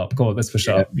have to put it up. Go on, let's push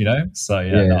it up. You know? So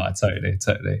no,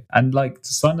 totally. And like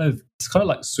to kind of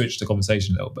like switch the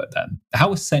conversation a little bit. Then,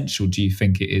 how essential do you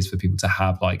think it is for people to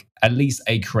have like at least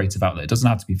a creative outlet? It doesn't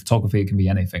have to be photography; it can be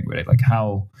anything really. Like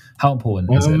how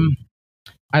important is it?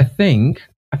 I think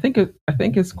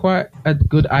it's quite a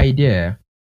good idea.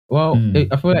 Well,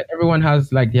 I feel like everyone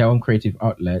has like their own creative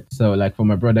outlet. So like for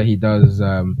my brother, he does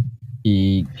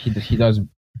he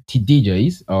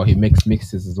DJs, or he makes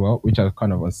mixes as well, which are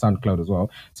kind of on SoundCloud as well.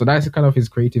 So that's kind of his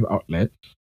creative outlet.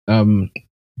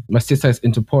 My sister is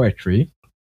into poetry,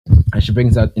 and she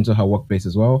brings that into her workplace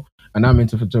as well. And I'm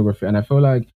into photography, and I feel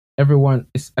like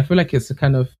it's a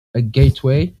kind of a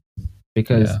gateway,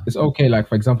 because it's okay. Like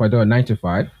for example, I do a 9 to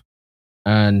 5.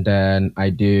 And then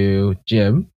I do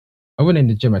gym. When in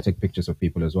the gym, I take pictures of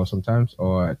people as well sometimes,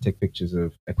 or I take pictures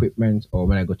of equipment, or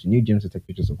when I go to new gyms, I take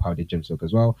pictures of how the gyms look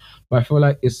as well. But I feel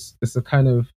like it's a kind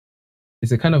of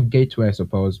gateway, I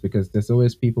suppose, because there's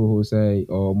always people who say,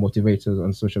 or motivators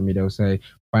on social media who say,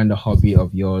 find a hobby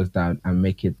of yours and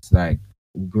make it like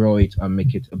grow it and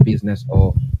make it a business,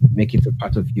 or make it a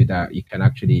part of you that you can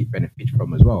actually benefit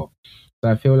from as well. So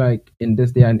I feel like in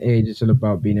this day and age, it's all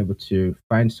about being able to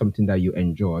find something that you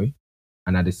enjoy,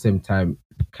 and at the same time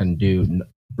can do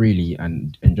freely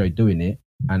and enjoy doing it.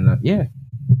 And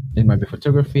it might be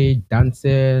photography,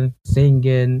 dancing,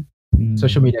 singing.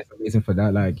 Social media is amazing for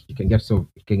that. Like you can get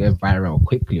viral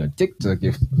quickly on TikTok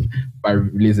by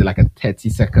releasing like a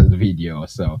 30-second video or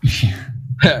so.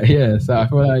 So I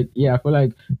feel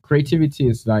like creativity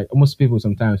is like almost people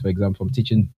sometimes. For example, I'm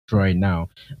teaching drawing now,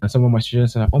 and some of my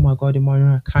students are like, oh my god,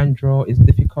 Emmanuel, I can't draw, it's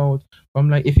difficult. But I'm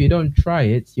like, if you don't try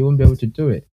it, you won't be able to do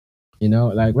it. You know,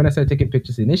 like when I started taking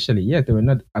pictures initially, they were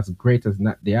not as great as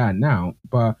they are now,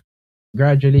 but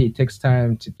gradually it takes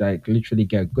time to like literally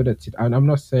get good at it. And I'm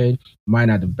not saying mine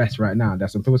are the best right now.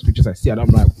 There's some people's pictures I see and I'm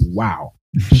like, wow,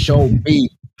 show me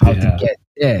how to get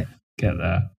there. Get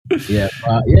there.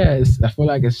 I feel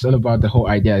like it's all about the whole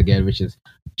idea again, which is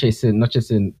not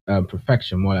chasing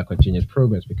perfection, more like continuous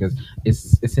progress, because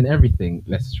it's in everything.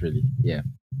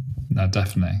 No,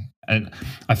 definitely. And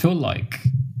I feel like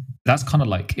that's kind of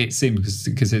like it seems,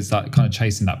 because it's like kind of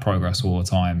chasing that progress all the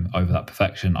time over that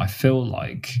perfection. I feel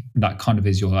like that kind of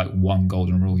is your like one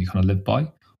golden rule you kind of live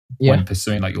by when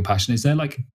pursuing like your passion. Is there another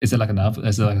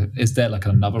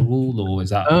rule, or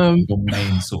is that your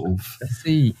main sort of? Let's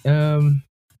see.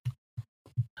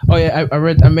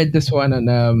 I made this one,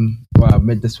 and I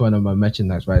made this one on my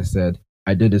merchandise where I said,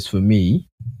 I do this for me.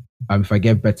 If I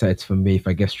get better, it's for me. If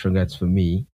I get stronger, it's for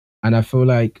me. And I feel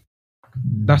like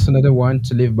that's another one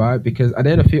to live by, because at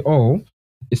the end of it all,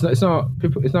 it's not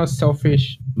a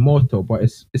selfish motto, but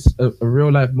it's a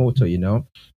real life motto, you know.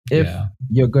 If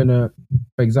you're gonna,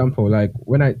 for example, like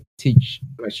when I teach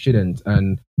my students,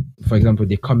 and for example,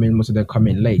 most of them come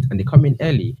in late, and they come in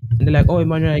early, and they're like, oh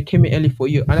Emmanuel, I came in early for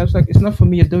you. And I was like, it's not for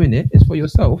me you're doing it, it's for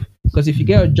yourself. Because if you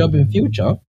get a job in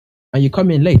future and you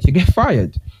come in late, you get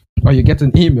fired, or you get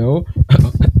an email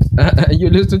and you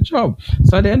lose the job.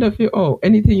 So at the end of it,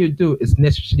 anything you do is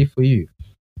necessarily for you.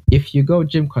 If you go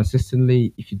gym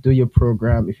consistently, if you do your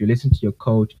program, if you listen to your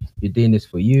coach, you're doing this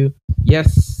for you.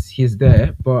 Yes, he's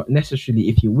there, but necessarily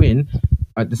if you win,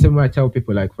 at the same way I tell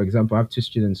people, like for example, I have two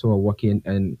students who are working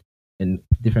in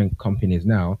different companies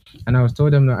now, and I was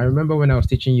told them that I remember when I was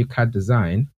teaching you CAD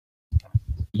design,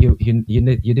 you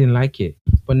didn't like it,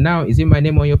 but now is it my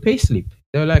name on your payslip?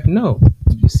 They're like, no.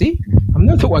 You see, I'm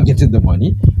not the one getting the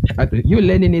money. You're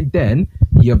learning it then.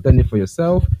 You have done it for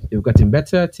yourself. You've gotten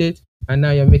better at it, and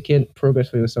now you're making progress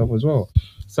for yourself as well.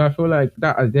 So I feel like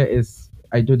that idea is,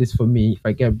 I do this for me. If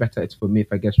I get better, it's for me. If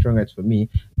I get stronger, it's for me.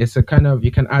 It's a kind of,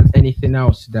 you can add anything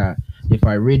else to that. If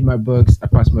I read my books, I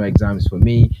pass my exams for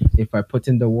me. If I put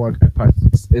in the work, I pass.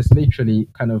 It's literally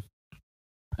kind of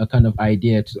a kind of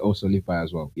idea to also live by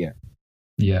as well. Yeah.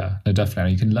 Yeah, no,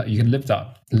 definitely. You can live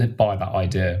by that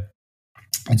idea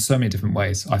in so many different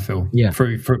ways. I feel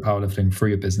through powerlifting, through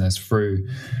your business, through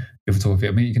your photography.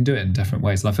 I mean, you can do it in different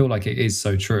ways, and I feel like it is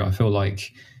so true. I feel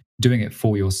like doing it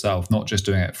for yourself, not just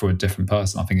doing it for a different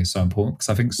person, I think is so important, because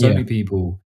I think so many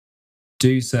people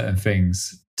do certain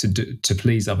things to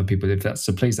please other people. If that's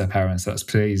to please their parents, that's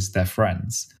to please their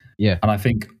friends. Yeah, and I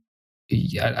think,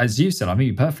 as you said, I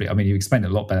mean, you explained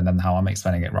it a lot better than how I'm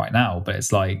explaining it right now. But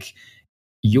it's like,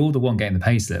 you're the one getting the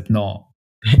payslip, not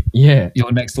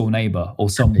your next door neighbor or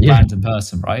some random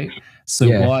person, right? So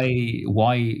why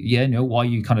are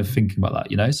you kind of thinking about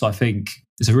that? So I think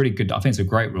it's a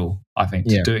great rule. I think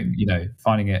doing,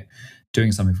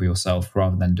 doing something for yourself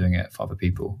rather than doing it for other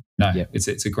people.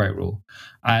 It's a great rule.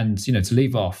 And to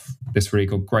leave off this really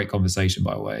great conversation,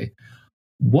 by the way,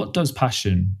 what does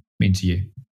passion mean to you?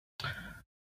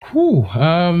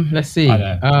 Let's see. I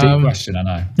know. Deep question, I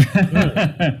know.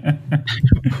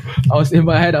 I was in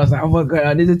my head, I was like, oh my God,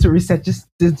 I needed to reset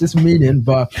this meaning.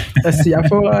 But let's see. I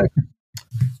feel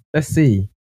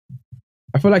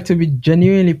like to be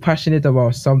genuinely passionate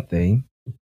about something,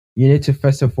 you need to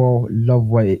first of all love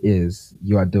what it is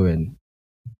you are doing.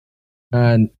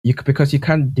 And because you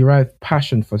can't derive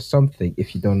passion for something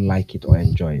if you don't like it or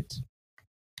enjoy it.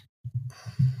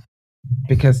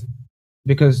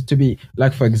 Because to be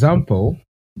like, for example,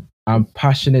 I'm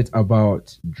passionate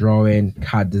about drawing,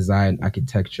 CAD design,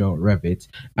 architecture, Revit,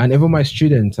 and even my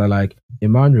students are like,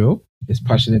 Emmanuel is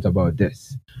passionate about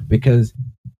this, because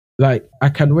like I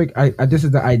can this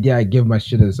is the idea I give my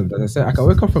students sometimes. I say I can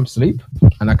wake up from sleep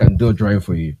and I can do a drawing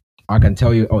for you. I can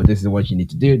tell you, oh, this is what you need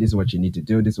to do, this is what you need to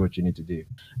do, this is what you need to do.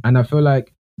 And I feel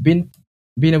like being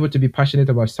able to be passionate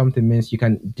about something means you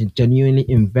can genuinely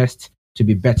invest to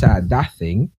be better at that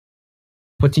thing,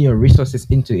 putting your resources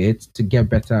into it to get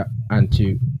better and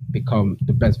to become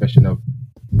the best version of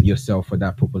yourself for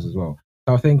that purpose as well.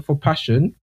 So I think for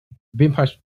passion,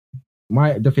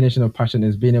 my definition of passion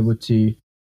is being able to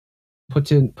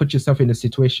put yourself in a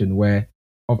situation where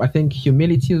I think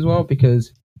humility as well,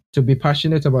 because to be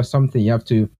passionate about something, you have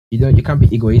to, you can't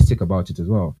be egoistic about it as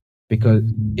well. Because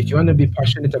if you want to be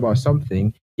passionate about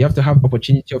something, you have to have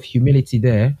opportunity of humility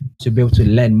there to be able to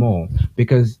learn more.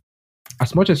 Because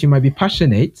as much as you might be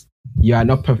passionate, you're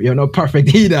not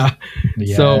perfect either.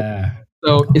 Yeah.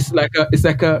 So it's like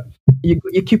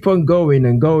you keep on going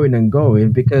and going and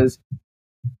going, because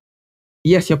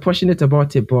yes, you're passionate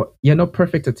about it, but you're not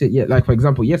perfect at it yet. Like, for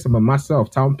example, yes, I'm a master of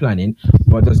town planning,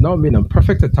 but does not mean I'm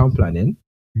perfect at town planning.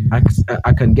 I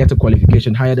can get a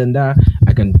qualification higher than that.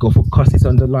 I can go for courses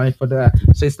on the line for that.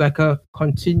 So it's like a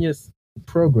continuous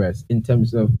progress in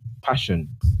terms of passion.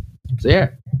 So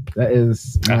yeah, that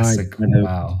is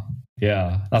wow.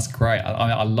 Yeah, that's great.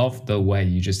 I love the way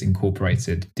you just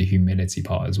incorporated the humility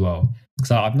part as well,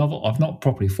 because I've not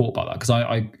properly thought about that. Because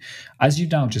I, as you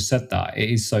now just said that, it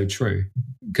is so true.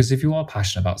 Because if you are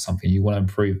passionate about something, you want to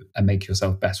improve and make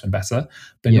yourself better and better.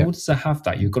 But in order to have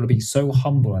that, you've got to be so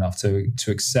humble enough to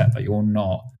accept that you're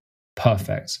not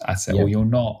perfect at it, or you're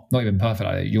not even perfect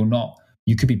at it.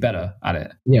 You could be better at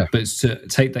it. Yeah. But it's to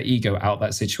take the ego out of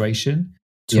that situation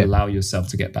to allow yourself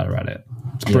to get better at it.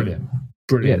 It's brilliant.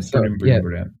 Brilliant. So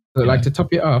like, to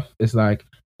top it off, it's like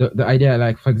the idea,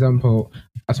 like, for example,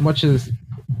 as much as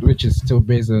which is still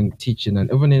based on teaching,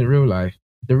 and even in real life,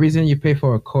 the reason you pay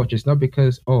for a coach is not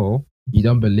because you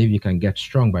don't believe you can get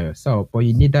strong by yourself, but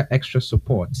you need that extra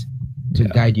support to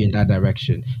guide you in that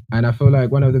direction. And I feel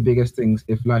like one of the biggest things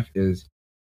if life is,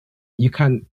 you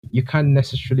can't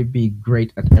necessarily be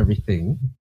great at everything.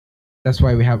 That's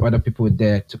why we have other people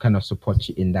there to kind of support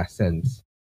you in that sense.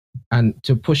 And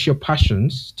to push your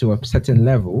passions to a certain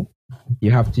level,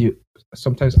 you have to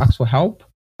sometimes ask for help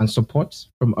and support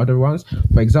from other ones.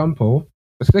 For example,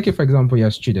 you're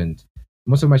a student.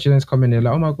 most of my students come in, they're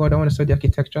like, oh my God, I want to study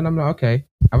architecture. And I'm like, okay,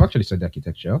 I've actually studied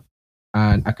architecture,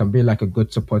 and I can be like a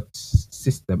good support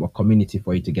system or community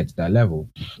for you to get to that level.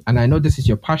 And I know this is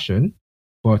your passion,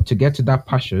 but to get to that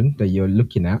passion that you're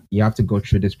looking at, you have to go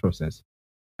through this process.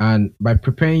 And by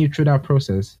preparing you through that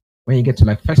process, when you get to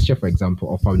like first year, for example,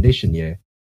 or foundation year,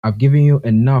 I've given you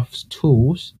enough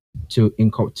tools to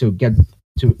get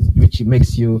to, which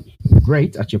makes you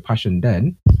great at your passion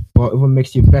then, or even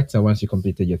makes you better once you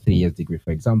completed your 3 years degree,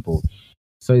 for example.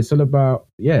 So it's all about,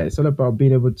 it's all about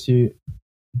being able to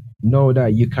know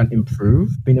that you can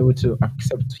improve, being able to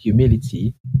accept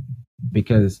humility,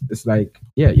 because it's like,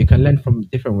 you can learn from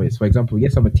different ways. For example,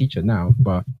 yes, I'm a teacher now,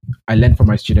 but I learn from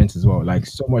my students as well. Like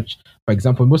so much, for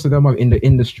example, most of them are in the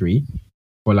industry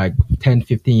for like 10,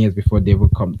 15 years before they will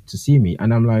come to see me.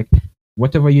 And I'm like,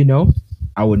 whatever you know,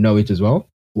 I will know it as well.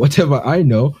 Whatever I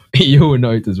know, you will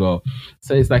know it as well.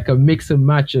 So it's like a mix and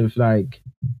match of like,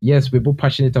 yes, we're both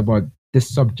passionate about this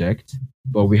subject,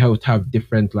 but we have to have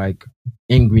different like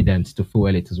ingredients to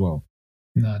fuel it as well.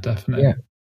 No, definitely. Yeah.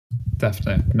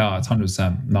 Definitely. No, it's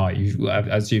 100%. No,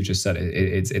 as you've just said,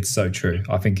 it's so true.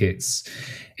 I think it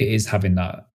is having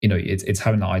that, it's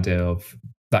having the idea of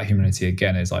that humility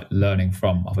again, is like learning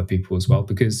from other people as well,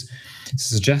 because to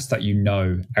suggest that you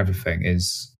know everything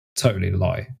is totally a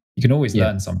lie. You can always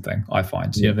learn something, I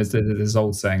find. There's this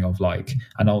old saying of like,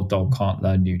 an old dog can't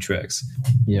learn new tricks.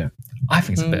 Yeah. I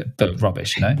think it's a bit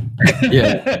rubbish,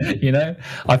 Yeah.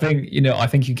 I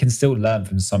think you can still learn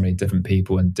from so many different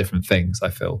people and different things, I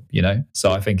feel,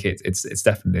 So I think it's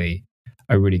definitely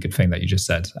a really good thing that you just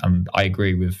said. And I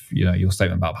agree with, your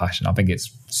statement about passion. I think it's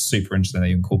super interesting that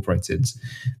you incorporated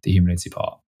the humility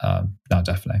part. No,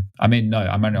 definitely. I mean, no,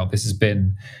 Emmanuel, this has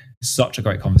been such a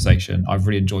great conversation. I've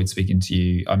really enjoyed speaking to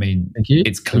you. I mean, thank you.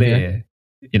 It's clear,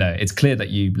 it's clear that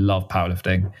you love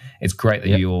powerlifting. It's great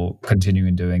that you're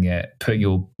continuing doing it, putting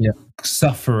your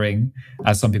suffering,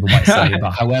 as some people might say, but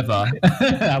however,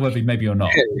 maybe you're not.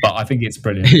 But I think it's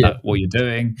brilliant that what you're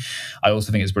doing. I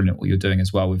also think it's brilliant what you're doing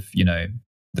as well with,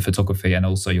 the photography and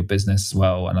also your business as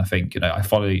well. And I think, I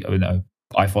follow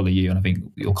you, and I think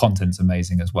your content's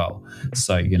amazing as well.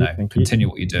 So, continue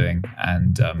what you're doing.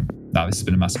 And this has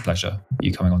been a massive pleasure,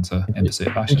 you coming on to In Pursuit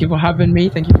of Passion. Thank you for having me.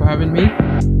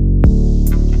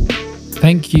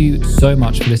 Thank you so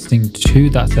much for listening to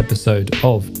that episode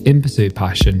of In Pursuit of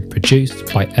Passion,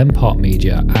 produced by Empart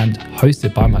Media and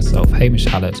hosted by myself, Hamish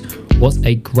Hallett. Was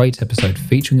a great episode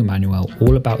featuring Emmanuel,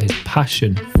 all about his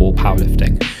passion for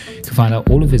powerlifting. You can find out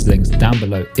all of his links down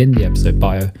below in the episode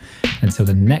bio. Until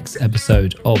the next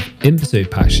episode of In Pursuit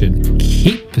of Passion,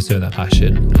 keep pursuing that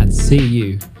passion and see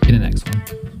you in the next one.